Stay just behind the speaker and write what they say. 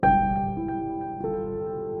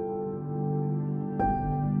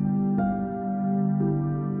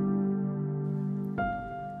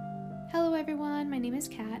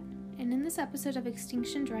this episode of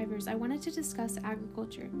Extinction Drivers, I wanted to discuss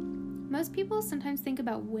agriculture. Most people sometimes think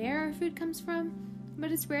about where our food comes from,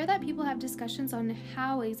 but it's rare that people have discussions on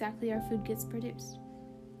how exactly our food gets produced.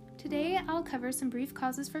 Today, I'll cover some brief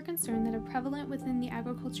causes for concern that are prevalent within the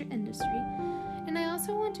agriculture industry, and I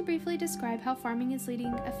also want to briefly describe how farming is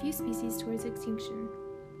leading a few species towards extinction.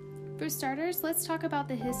 For starters, let's talk about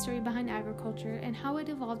the history behind agriculture and how it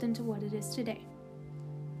evolved into what it is today.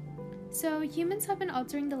 So, humans have been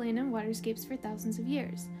altering the land and waterscapes for thousands of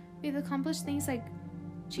years. We've accomplished things like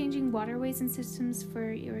changing waterways and systems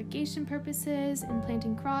for irrigation purposes and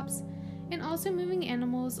planting crops, and also moving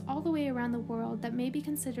animals all the way around the world that may be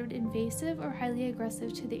considered invasive or highly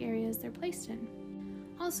aggressive to the areas they're placed in.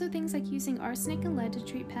 Also, things like using arsenic and lead to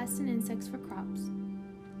treat pests and insects for crops.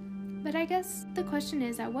 But I guess the question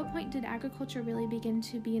is, at what point did agriculture really begin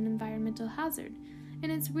to be an environmental hazard?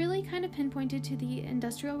 And it's really kind of pinpointed to the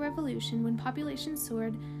Industrial Revolution when population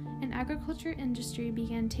soared and agriculture industry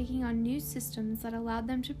began taking on new systems that allowed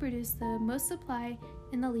them to produce the most supply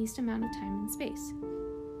in the least amount of time and space.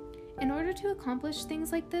 In order to accomplish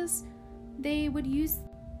things like this, they would use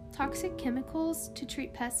toxic chemicals to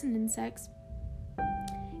treat pests and insects,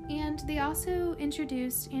 and they also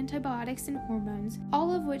introduced antibiotics and hormones,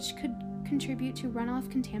 all of which could contribute to runoff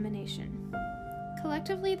contamination.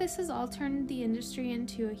 Collectively, this has all turned the industry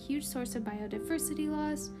into a huge source of biodiversity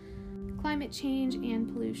loss, climate change, and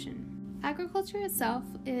pollution. Agriculture itself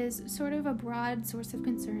is sort of a broad source of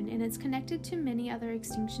concern, and it's connected to many other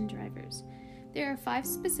extinction drivers. There are 5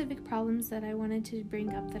 specific problems that I wanted to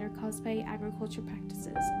bring up that are caused by agriculture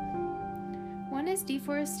practices. One is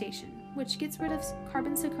deforestation, which gets rid of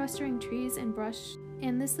carbon sequestering trees and brush,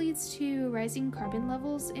 and this leads to rising carbon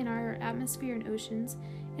levels in our atmosphere and oceans,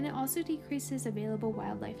 and it also decreases available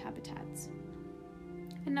wildlife habitats.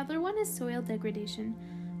 Another one is soil degradation,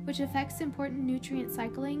 which affects important nutrient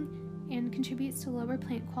cycling and contributes to lower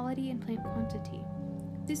plant quality and plant quantity.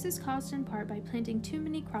 This is caused in part by planting too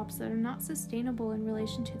many crops that are not sustainable in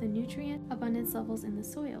relation to the nutrient abundance levels in the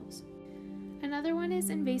soils. Another one is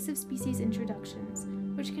invasive species introductions,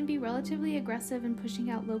 which can be relatively aggressive in pushing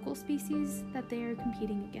out local species that they are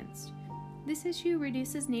competing against. This issue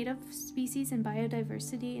reduces native species and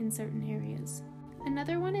biodiversity in certain areas.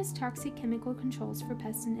 Another one is toxic chemical controls for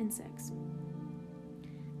pests and insects.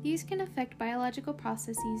 These can affect biological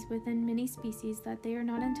processes within many species that they are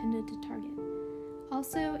not intended to target.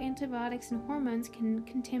 Also, antibiotics and hormones can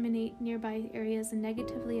contaminate nearby areas and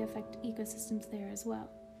negatively affect ecosystems there as well.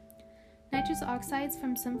 Nitrous oxides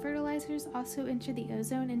from some fertilizers also enter the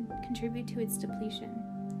ozone and contribute to its depletion.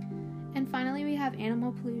 And finally, we have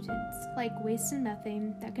animal pollutants, like waste and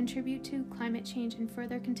methane, that contribute to climate change and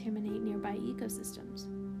further contaminate nearby ecosystems.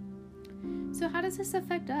 So how does this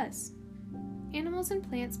affect us? Animals and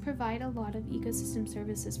plants provide a lot of ecosystem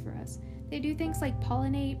services for us. They do things like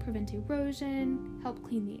pollinate, prevent erosion, help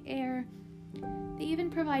clean the air. They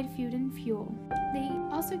even provide food and fuel. They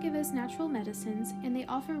also give us natural medicines, and they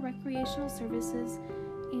offer recreational services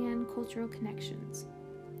and cultural connections.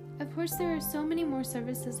 Of course, there are so many more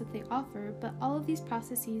services that they offer, but all of these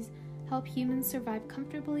processes help humans survive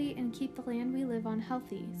comfortably and keep the land we live on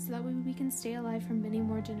healthy, so that we can stay alive for many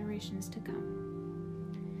more generations to come.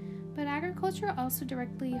 But agriculture also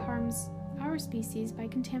directly harms our species by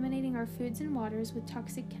contaminating our foods and waters with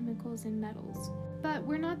toxic chemicals and metals. But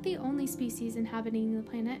we're not the only species inhabiting the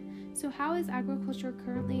planet, so how is agriculture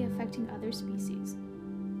currently affecting other species?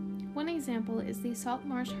 One example is the salt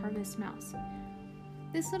marsh harvest mouse.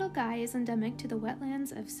 This little guy is endemic to the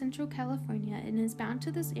wetlands of Central California and is bound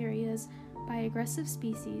to these areas by aggressive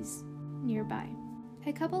species nearby.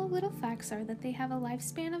 A couple of little facts are that they have a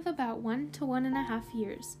lifespan of about 1 to 1.5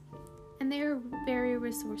 years, and they are very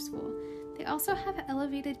resourceful. They also have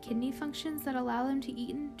elevated kidney functions that allow them to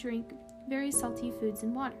eat and drink very salty foods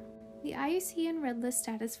and water. The IUCN Red List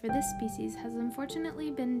status for this species has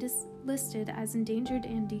unfortunately been listed as endangered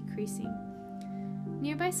and decreasing.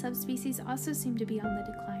 Nearby subspecies also seem to be on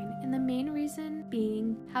the decline, and the main reason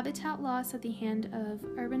being habitat loss at the hand of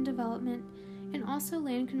urban development and also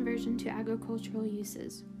land conversion to agricultural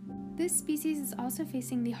uses. This species is also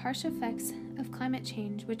facing the harsh effects of climate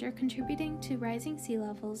change, which are contributing to rising sea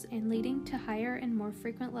levels and leading to higher and more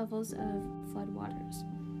frequent levels of floodwaters.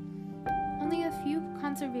 Only a few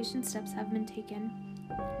conservation steps have been taken,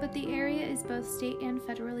 but the area is both state and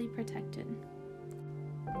federally protected.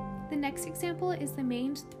 The next example is the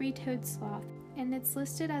maned three-toed sloth, and it's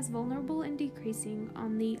listed as vulnerable and decreasing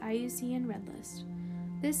on the IUCN Red List.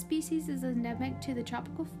 This species is endemic to the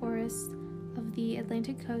tropical forests of the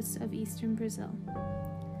Atlantic coast of eastern Brazil.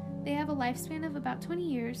 They have a lifespan of about 20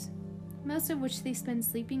 years, most of which they spend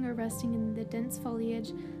sleeping or resting in the dense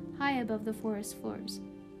foliage high above the forest floors.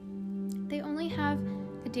 They only have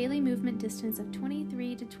a daily movement distance of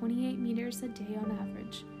 23 to 28 meters a day on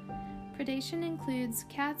average. Predation includes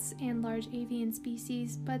cats and large avian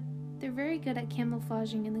species, but they're very good at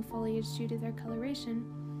camouflaging in the foliage due to their coloration,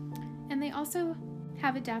 and they also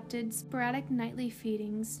have adapted sporadic nightly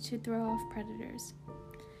feedings to throw off predators.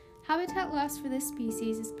 Habitat loss for this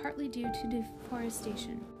species is partly due to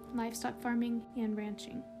deforestation, livestock farming, and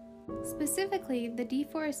ranching. Specifically, the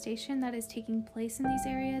deforestation that is taking place in these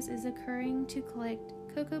areas is occurring to collect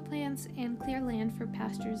cocoa plants and clear land for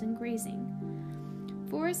pastures and grazing.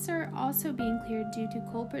 Forests are also being cleared due to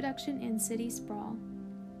coal production and city sprawl.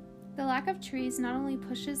 The lack of trees not only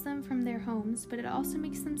pushes them from their homes, but it also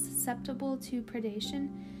makes them susceptible to predation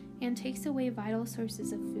and takes away vital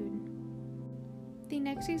sources of food. The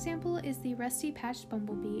next example is the rusty-patched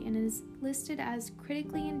bumblebee and is listed as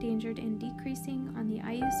critically endangered and decreasing on the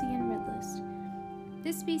IUCN Red List.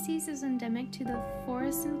 This species is endemic to the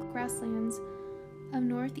forests and grasslands of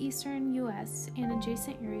northeastern U.S. and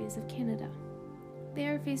adjacent areas of Canada. They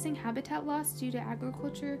are facing habitat loss due to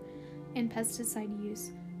agriculture and pesticide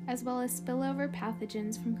use, as well as spillover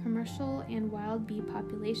pathogens from commercial and wild bee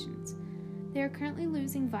populations. They are currently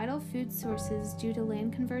losing vital food sources due to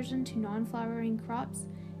land conversion to non-flowering crops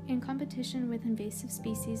and competition with invasive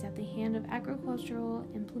species at the hand of agricultural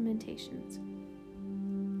implementations.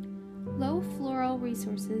 Low floral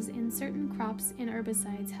resources in certain crops and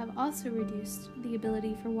herbicides have also reduced the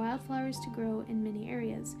ability for wildflowers to grow in many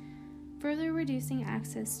areas, further reducing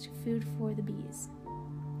access to food for the bees.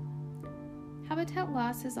 Habitat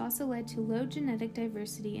loss has also led to low genetic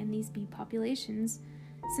diversity in these bee populations,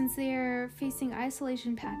 since they are facing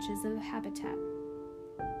isolation patches of habitat.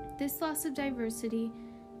 This loss of diversity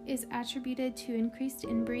is attributed to increased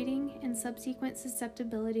inbreeding and subsequent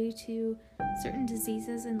susceptibility to certain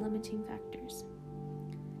diseases and limiting factors.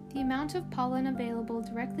 The amount of pollen available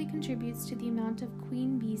directly contributes to the amount of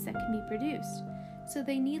queen bees that can be produced, so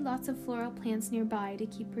they need lots of floral plants nearby to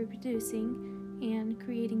keep reproducing and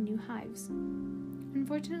creating new hives.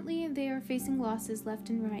 Unfortunately, they are facing losses left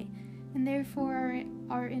and right, and therefore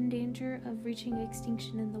are in danger of reaching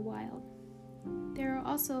extinction in the wild. There are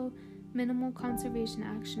also minimal conservation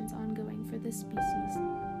actions ongoing for this species.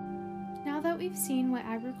 Now that we've seen what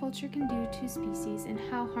agriculture can do to species and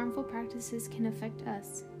how harmful practices can affect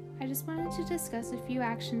us, I just wanted to discuss a few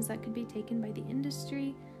actions that could be taken by the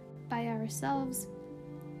industry, by ourselves,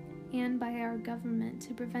 and by our government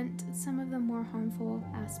to prevent some of the more harmful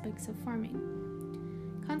aspects of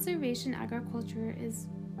farming. Conservation agriculture is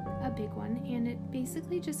a big one, and it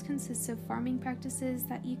basically just consists of farming practices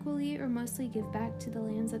that equally or mostly give back to the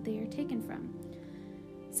lands that they are taken from.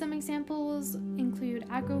 Some examples include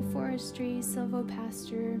agroforestry,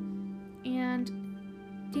 silvopasture, and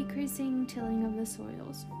decreasing tilling of the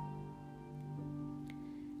soils.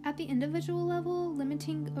 At the individual level,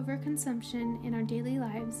 limiting overconsumption in our daily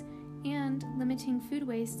lives and limiting food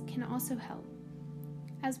waste can also help,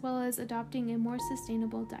 as well as adopting a more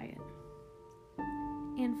sustainable diet.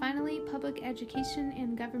 And finally, public education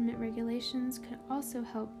and government regulations could also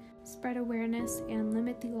help spread awareness and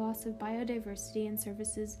limit the loss of biodiversity and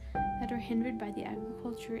services that are hindered by the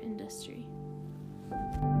agriculture industry.